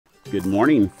Good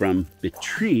morning from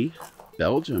Vitry,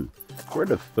 Belgium. We're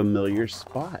at a familiar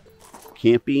spot.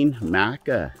 Camping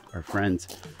MAKA. Our friends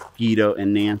Guido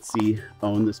and Nancy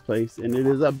own this place, and it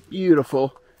is a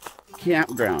beautiful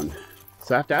campground.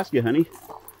 So I have to ask you, honey,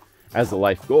 as a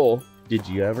life goal, did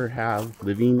you ever have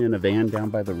living in a van down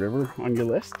by the river on your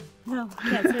list? No,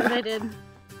 can't say that I did.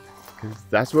 Because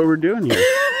that's what we're doing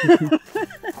here.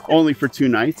 Only for 2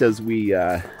 nights as we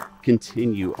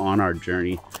continue on our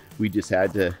journey. We just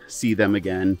had to see them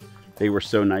again. They were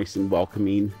so nice and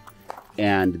welcoming.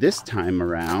 And this time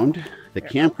around, the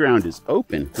campground is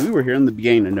open. We were here in the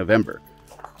beginning of November,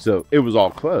 so it was all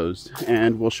closed.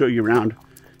 And we'll show you around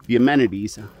the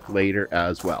amenities later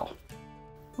as well.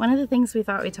 One of the things we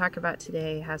thought we'd talk about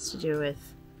today has to do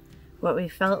with what we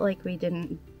felt like we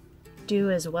didn't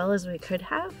do as well as we could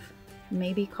have.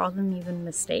 Maybe call them even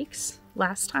mistakes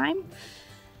last time.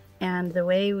 And the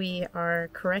way we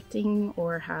are correcting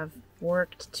or have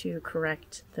worked to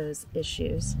correct those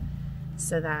issues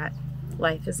so that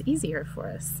life is easier for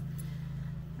us.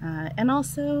 And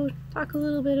also talk a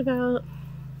little bit about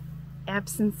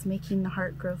absence making the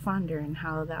heart grow fonder and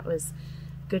how that was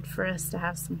good for us to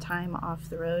have some time off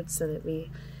the road so that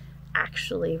we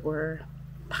actually were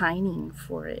pining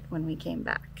for it when we came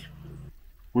back.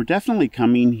 We're definitely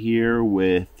coming here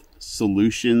with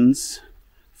solutions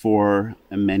for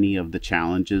many of the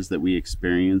challenges that we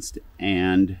experienced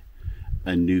and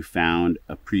a newfound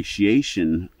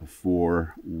appreciation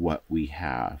for what we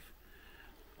have.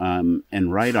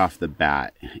 And right off the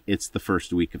bat, it's the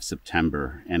first week of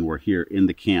September and we're here in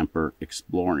the camper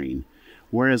exploring.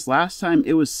 Whereas last time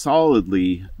it was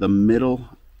solidly the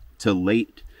middle to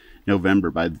late November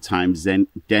by the time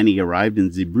Denny arrived in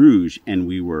Zeebrugge and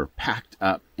we were packed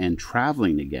up and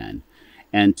traveling again.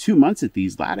 And 2 months at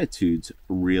these latitudes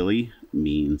really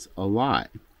means a lot.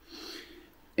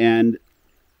 And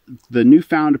the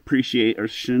newfound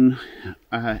appreciation,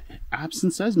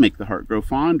 absence does make the heart grow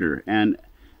fonder. And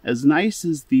as nice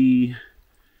as the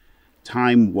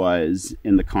time was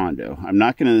in the condo,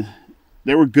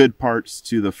 there were good parts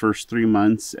to the first 3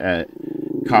 months at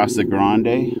Casa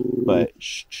Grande, but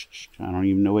I don't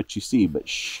even know what you see, but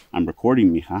I'm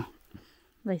recording, mija.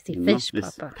 I see fish,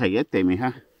 Papa. Cayete,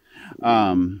 mija.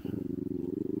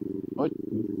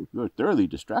 You're thoroughly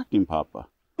distracting, Papa.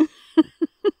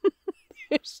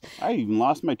 I even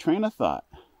lost my train of thought.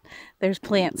 There's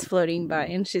plants floating by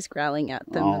and she's growling at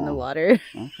them in the water.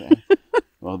 Okay.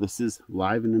 Well, this is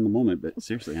live and in the moment, but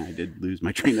seriously, I did lose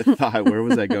my train of thought. Where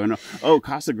was I going? Oh,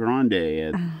 Casa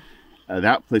Grande.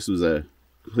 That place was a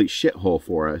complete shithole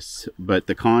for us, but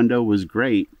the condo was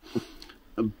great.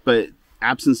 But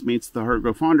absence makes the heart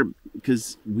grow fonder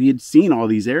because we had seen all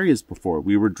these areas before.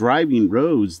 We were driving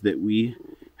roads that we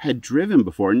had driven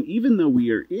before. And even though we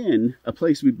are in a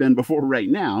place we've been before right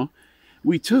now,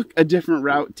 we took a different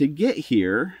route to get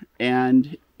here.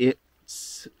 And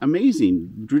it's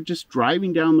amazing. We're just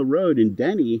driving down the road and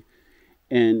Denny,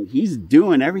 and he's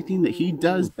doing everything that he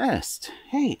does best.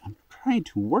 Hey, I'm trying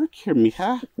to work here,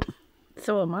 mija.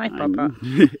 So am I, Papa.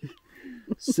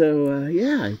 So,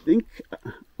 yeah, I think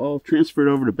I'll transfer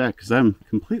it over to Beck because I'm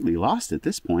completely lost at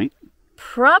this point.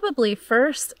 Probably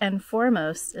first and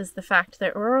foremost is the fact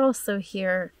that we're also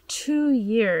here 2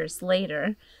 years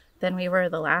later than we were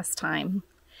the last time.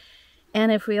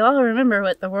 And if we all remember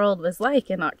what the world was like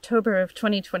in October of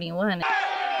 2021,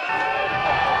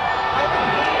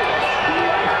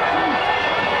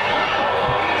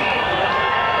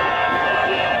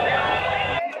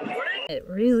 it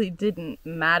really didn't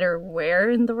matter where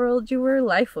in the world you were,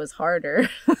 life was harder.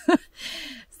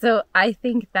 So I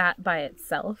think that by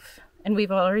itself, and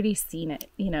we've already seen it,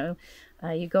 you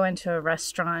go into a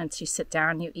restaurant, you sit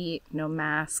down, you eat, no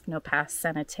mask, no pass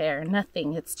sanitaire,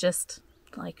 nothing. It's just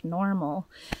like normal.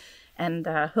 And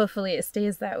hopefully it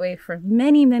stays that way for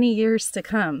many, many years to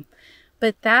come.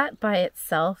 But that by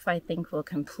itself, I think, will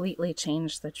completely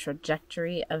change the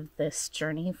trajectory of this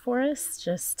journey for us.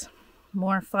 Just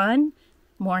more fun,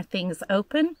 more things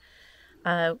open.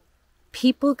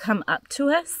 People come up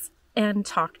to us and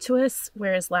talk to us,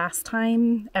 whereas last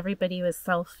time everybody was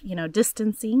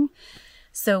distancing.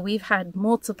 So we've had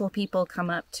multiple people come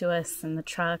up to us in the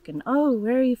truck and, oh,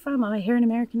 where are you from? Oh, I hear an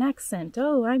American accent.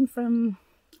 Oh, I'm from...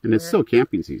 And it's still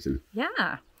camping season.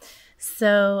 Yeah.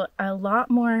 So a lot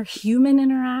more human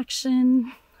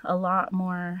interaction, a lot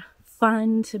more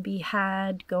fun to be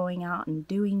had going out and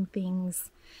doing things.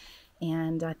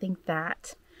 And I think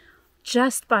that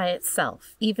just by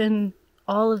itself, even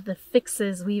all of the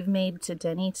fixes we've made to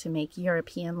Denny to make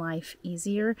European life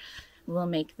easier will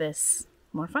make this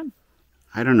more fun.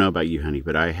 I don't know about you, honey,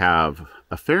 but I have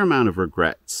a fair amount of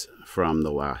regrets from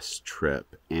the last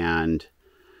trip. And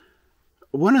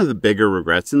one of the bigger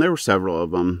regrets, and there were several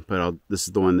of them, but this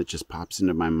is the one that just pops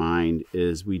into my mind,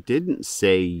 is we didn't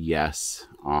say yes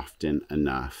often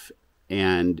enough.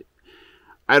 And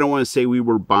I don't want to say we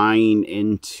were buying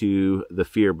into the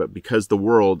fear, but because the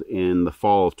world in the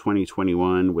fall of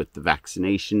 2021 with the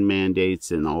vaccination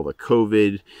mandates and all the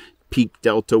COVID peak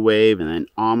Delta wave and then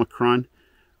Omicron,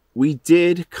 we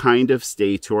did kind of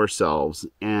stay to ourselves.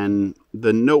 And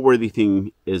the noteworthy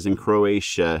thing is in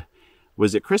Croatia,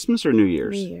 was it Christmas or New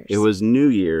Year's? New Year's. It was New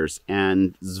Year's,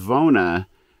 and Zvona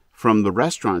from the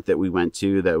restaurant that we went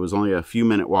to that was only a few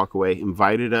minute walk away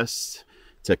invited us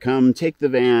to come take the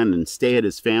van and stay at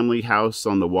his family house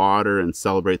on the water and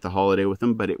celebrate the holiday with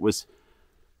him. But it was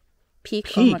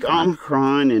peak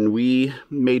Omicron, and we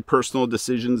made personal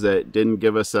decisions that didn't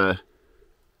give us a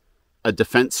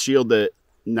defense shield that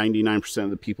 99% of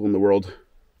the people in the world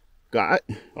got.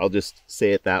 I'll just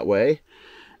say it that way.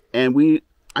 And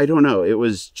I don't know, it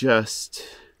was just,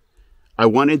 I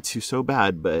wanted to so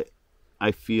bad, but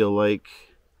I feel like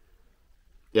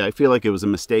it was a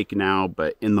mistake now.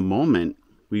 But in the moment,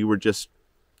 we were just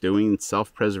doing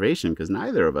self-preservation because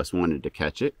neither of us wanted to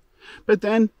catch it. But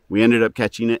then we ended up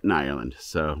catching it in Ireland.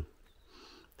 So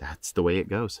that's the way it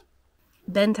goes.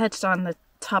 Ben touched on the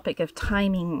topic of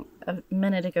timing a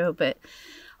minute ago, but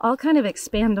I'll kind of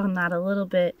expand on that a little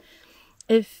bit.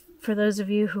 For those of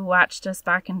you who watched us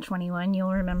back in 21,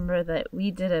 you'll remember that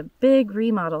we did a big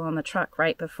remodel on the truck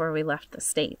right before we left the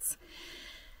States.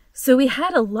 So we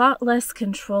had a lot less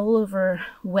control over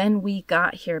when we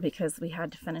got here because we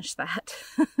had to finish that.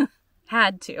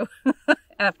 Had to,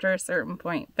 after a certain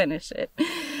point, finish it.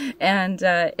 And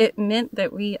it meant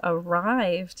that we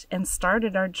arrived and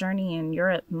started our journey in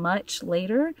Europe much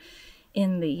later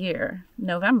in the year,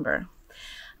 November.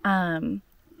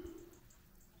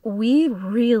 We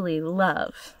really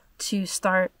love to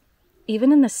start,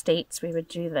 even in the States, we would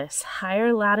do this,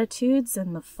 higher latitudes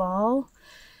in the fall,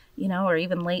 or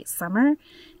even late summer,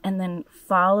 and then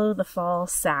follow the fall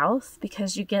south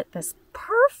because you get this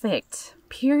perfect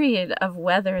period of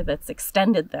weather that's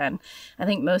extended then. I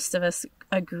think most of us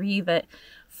agree that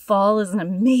fall is an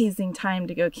amazing time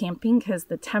to go camping because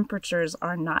the temperatures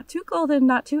are not too cold and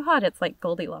not too hot. It's like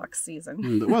Goldilocks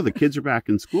season. Well, the kids are back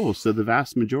in school, so the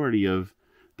vast majority of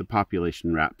the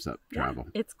population wraps up travel.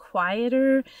 Yeah, it's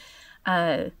quieter.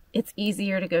 It's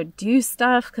easier to go do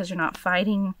stuff because you're not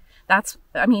fighting.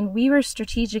 We were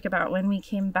strategic about when we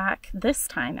came back this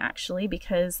time, actually,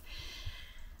 because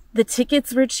the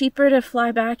tickets were cheaper to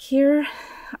fly back here.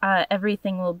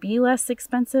 Everything will be less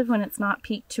expensive when it's not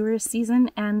peak tourist season,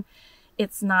 and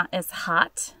it's not as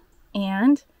hot,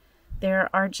 and there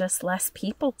are just less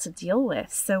people to deal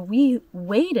with. So we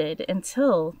waited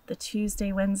until the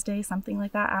Tuesday, Wednesday, something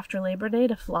like that, after Labor Day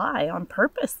to fly on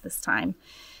purpose this time.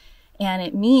 And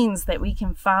it means that we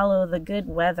can follow the good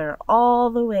weather all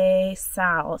the way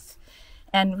south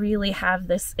and really have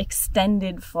this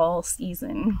extended fall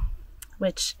season,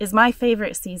 which is my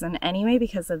favorite season anyway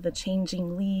because of the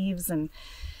changing leaves, and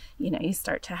you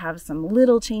start to have some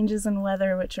little changes in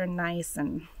weather which are nice,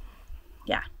 and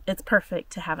yeah, it's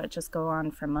perfect to have it just go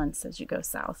on for months as you go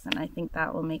south, and I think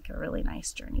that will make a really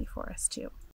nice journey for us too.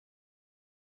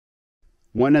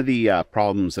 One of the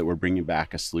problems that we're bringing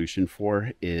back a solution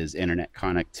for is internet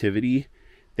connectivity,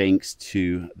 thanks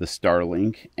to the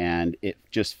Starlink, and it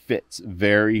just fits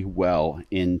very well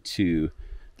into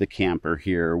the camper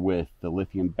here with the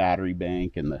lithium battery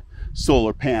bank and the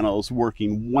solar panels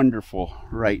working wonderful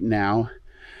right now.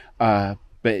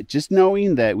 But just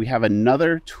knowing that we have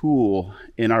another tool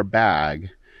in our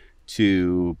bag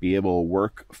to be able to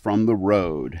work from the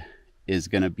road is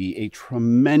going to be a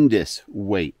tremendous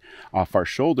weight off our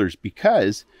shoulders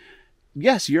because,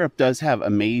 yes, Europe does have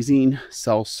amazing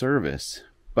cell service,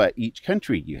 but each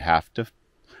country you have to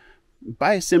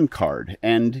buy a SIM card.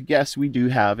 And yes, we do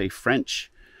have a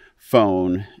French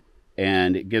phone,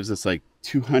 and it gives us like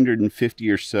 250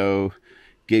 or so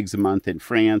gigs a month in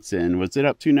France, and what's it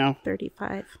up to now?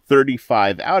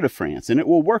 35 out of France, and it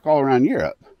will work all around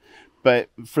Europe. But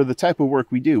for the type of work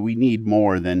we do, we need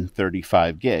more than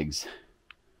 35 gigs.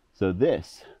 So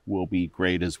this will be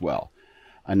great as well.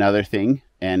 Another thing,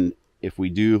 and if we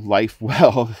do life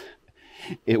well,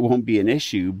 it won't be an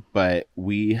issue, but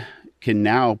we can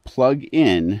now plug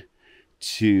in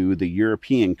to the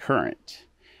European current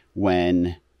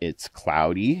when it's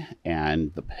cloudy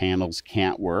and the panels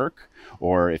can't work,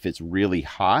 or if it's really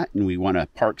hot and we want to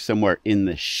park somewhere in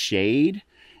the shade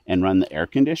and run the air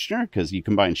conditioner, because you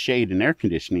combine shade and air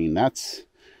conditioning, that's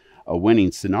a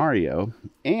winning scenario.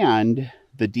 And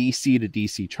the DC to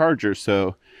DC charger,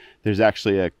 so there's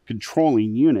actually a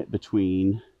controlling unit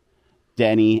between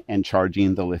Denny and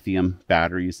charging the lithium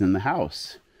batteries in the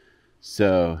house.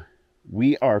 So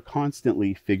we are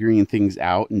constantly figuring things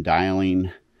out and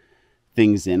dialing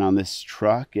things in on this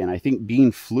truck. And I think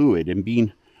being fluid and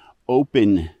being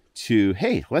open to,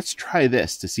 hey, let's try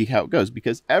this to see how it goes,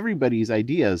 because everybody's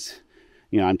ideas,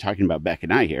 I'm talking about Beck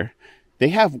and I here, they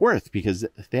have worth because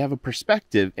they have a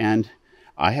perspective, and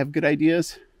I have good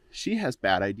ideas. She has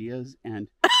bad ideas. And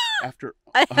after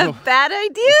I have bad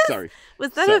ideas? Sorry.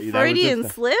 Was that a Freudian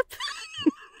slip?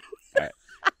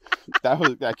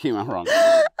 That came out wrong.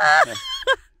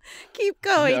 Keep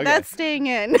going. Okay. That's staying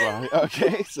in. Well,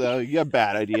 okay, so you have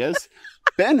bad ideas.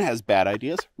 Ben has bad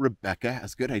ideas. Rebecca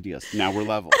has good ideas. Now we're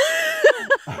level.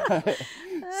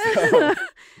 So,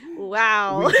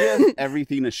 wow. We give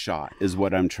everything a shot is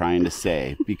what I'm trying to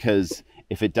say. Because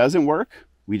if it doesn't work,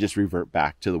 we just revert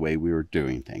back to the way we were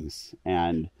doing things.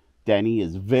 And Denny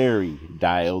is very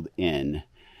dialed in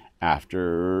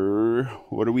after,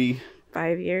 what are we?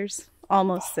 5 years.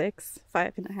 Almost 6.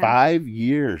 5.5. 5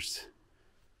 years.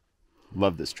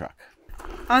 Love this truck.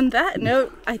 On that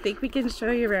note, I think we can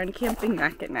show you around Camping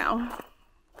MAKA now.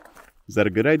 Is that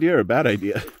a good idea or a bad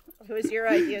idea? It was your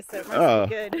idea, so it must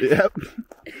be good. Yep.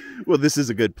 Well, this is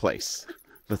a good place.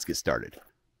 Let's get started.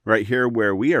 Right here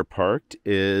where we are parked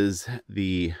is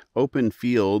the open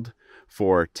field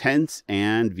for tents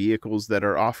and vehicles that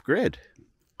are off-grid.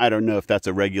 I don't know if that's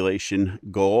a regulation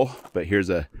goal, but here's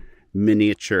a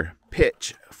miniature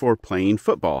pitch for playing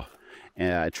football.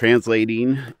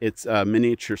 Translating, it's a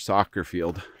miniature soccer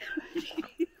field.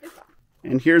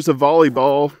 And here's a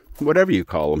volleyball, whatever you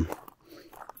call them.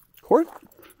 Court?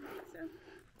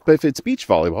 But if it's beach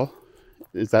volleyball,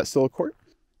 is that still a court?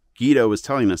 Guido was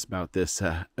telling us about this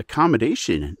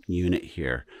accommodation unit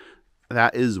here.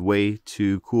 That is way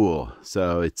too cool.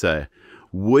 So it's a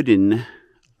wooden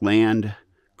Land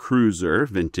Cruiser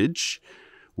vintage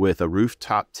with a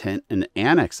rooftop tent and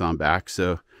annex on back,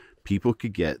 so people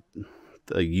could get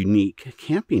a unique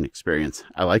camping experience.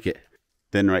 I like it.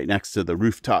 Then right next to the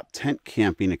rooftop tent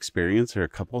camping experience are a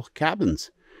couple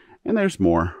cabins. And there's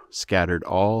more scattered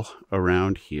all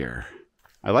around here.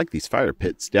 I like these fire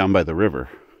pits down by the river.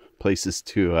 Places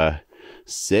to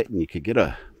sit, and you could get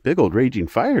a big old raging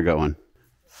fire going.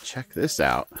 Check this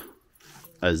out.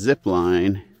 A zip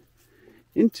line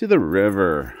into the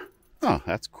river. Oh,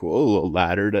 that's cool. A little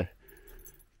ladder to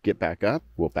get back up.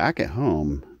 Well, back at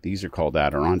home, these are called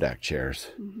Adirondack chairs.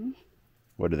 Mm-hmm.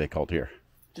 What are they called here?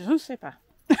 Je ne sais pas.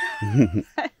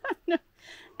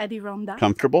 Adirondack.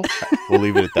 Comfortable? We'll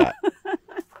leave it at that.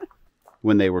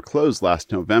 When they were closed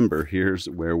last November, here's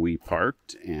where we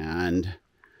parked, and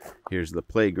here's the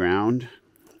playground.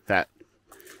 That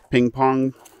ping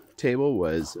pong table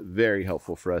was very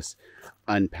helpful for us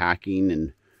unpacking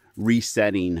and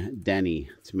resetting Denny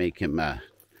to make him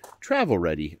travel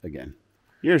ready again.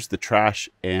 Here's the trash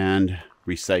and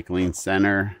recycling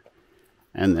center,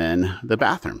 and then the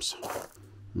bathrooms.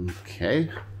 Okay.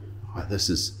 Wow, this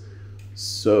is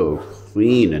so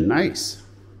clean and nice.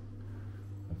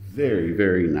 A very,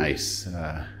 very nice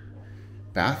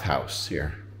bathhouse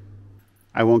here.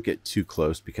 I won't get too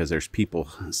close because there's people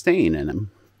staying in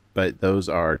them, but those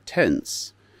are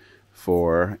tents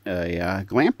for a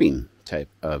glamping type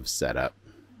of setup.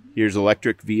 Here's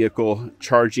electric vehicle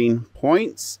charging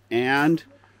points and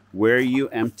where you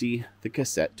empty the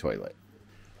cassette toilet.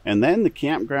 And then the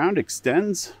campground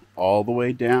extends all the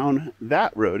way down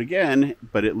that road again,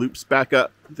 but it loops back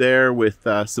up there with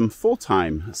some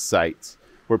full-time sites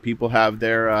where people have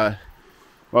their,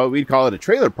 well, we'd call it a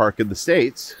trailer park in the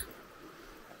States.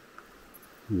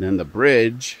 And then the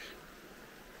bridge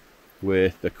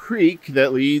with the creek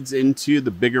that leads into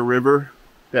the bigger river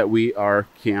that we are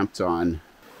camped on.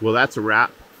 Well, that's a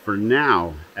wrap for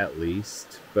now, at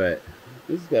least. But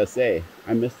I just gotta say,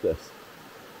 I missed this.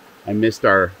 I missed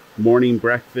our morning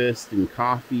breakfast and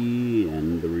coffee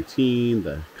and the routine,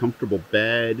 the comfortable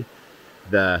bed,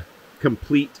 the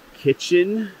complete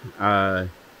kitchen.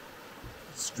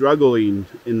 Struggling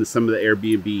in some of the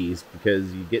Airbnbs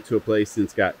because you get to a place and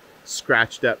it's got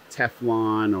scratched up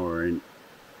Teflon or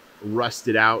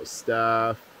rusted out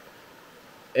stuff.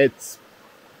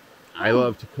 I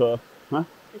love to cook. Huh?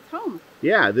 It's home.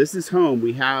 Yeah, this is home.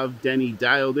 We have Denny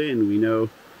dialed in. We know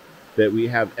that we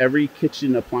have every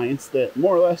kitchen appliance that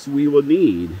more or less we will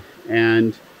need.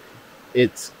 And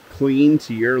it's clean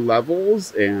to your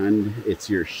levels, and it's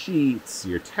your sheets,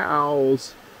 your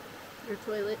towels,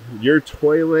 your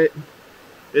toilet.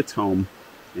 It's home.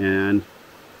 And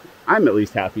I'm at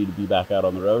least happy to be back out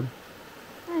on the road.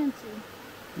 I am too.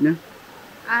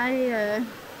 Yeah.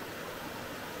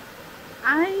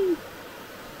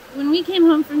 When we came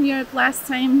home from Europe last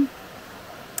time,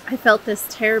 I felt this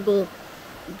terrible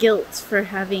guilt for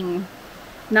having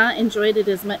not enjoyed it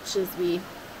as much as we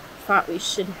thought we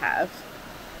should have.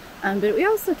 But we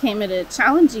also came at a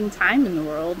challenging time in the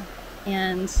world,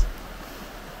 and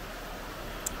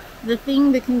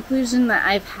the conclusion that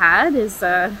I've had is,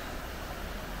 well,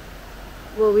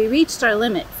 we reached our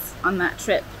limits on that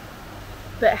trip,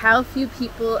 but how few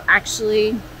people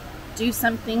actually do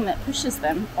something that pushes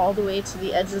them all the way to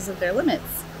the edges of their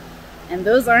limits. And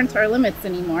those aren't our limits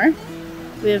anymore.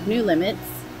 We have new limits,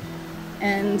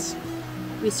 and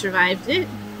we survived it,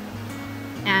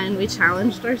 and we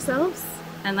challenged ourselves,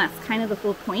 and that's kind of the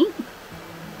whole point.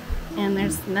 And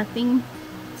there's nothing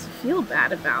to feel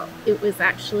bad about. It was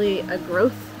actually a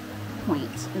growth point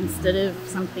instead of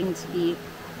something to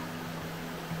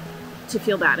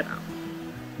feel bad about.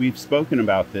 We've spoken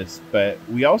about this, but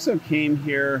we also came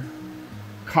here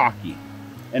cocky.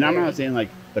 And I'm not saying like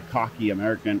the cocky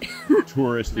American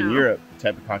tourist in Europe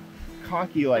type of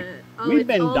cocky like we've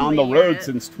been down the road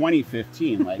since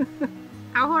 2015. Like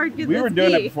how hard could we this were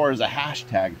doing be? it before as a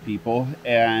hashtag, people,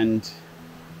 and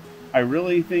I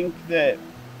really think that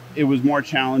it was more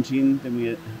challenging than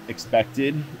we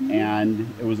expected, and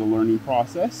it was a learning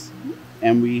process,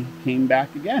 and we came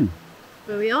back again.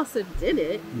 But we also did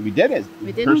it. We did it.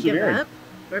 We didn't give up.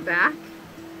 We're back.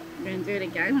 We're going to do it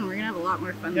again, and we're going to have a lot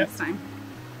more fun this time.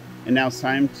 And now it's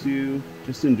time to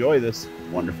just enjoy this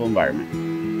wonderful environment.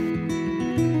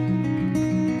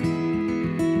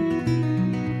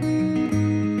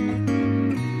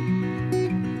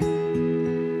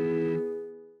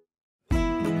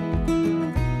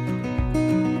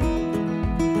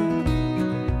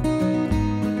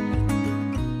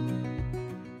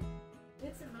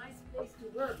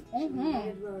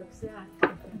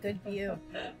 Good view.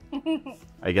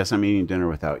 I guess I'm eating dinner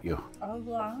without you. Oh,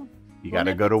 wow. You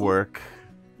gotta go to work.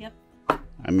 Yep.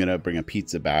 I'm gonna bring a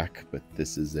pizza back, but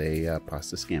this is a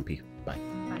pasta scampi. Bye.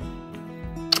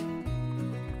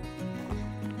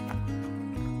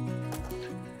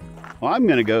 Well, I'm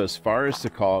gonna go as far as to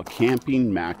call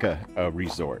Camping MAKA a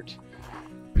resort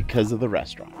because of the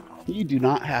restaurant. You do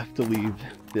not have to leave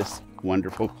this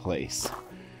wonderful place.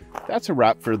 That's a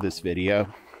wrap for this video.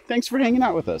 Thanks for hanging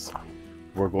out with us.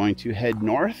 We're going to head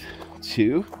north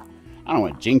to, I don't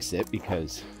want to jinx it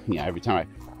because, yeah, every time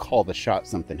I call the shot,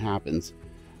 something happens.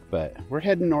 But we're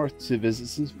heading north to visit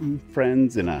some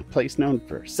friends in a place known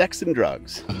for sex and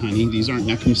drugs. Honey, these aren't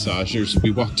neck massagers.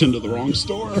 We walked into the wrong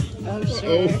store. Oh,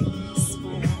 sure.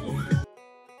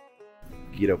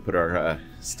 Guido put our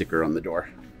sticker on the door.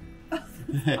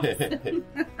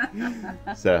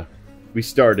 So we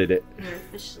started it. We're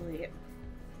officially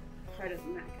part of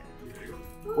MAKA.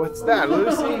 What's that,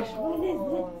 Lucy?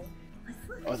 Oh,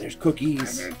 there's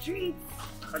cookies. Are there treats?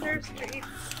 Are there treats?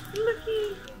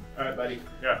 Looky. All right, buddy.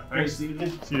 Yeah, thanks. See you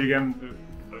again.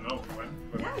 I don't know when,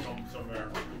 but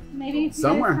somewhere. Maybe if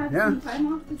somewhere, you guys have some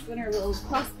time off this winter, we'll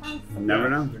cross paths. Never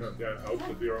know.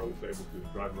 We are always able to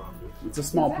drive around this. It's a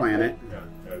small planet.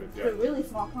 It's a really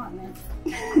small continent.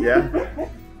 Yeah.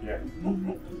 Yeah.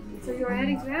 So you're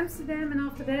heading to Amsterdam, and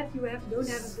after that you don't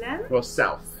have a plan? Well,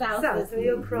 south. South. So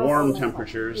you'll cross. Warm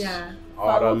temperatures. Yeah.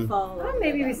 Autumn. Fall. Well,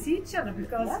 maybe we see each other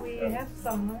because we have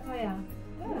some. Oh yeah.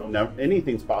 No,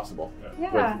 anything's possible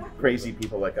Yeah. with crazy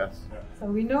people like us. So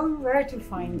we know where to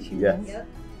find you. Yes. Yep.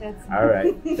 That's All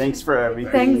right. Thanks for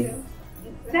everything.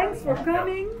 Thanks for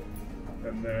coming.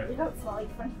 And, You don't smell like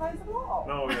French fries at all.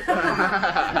 no,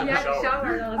 Yeah, shower.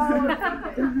 shower.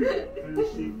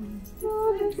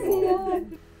 Oh,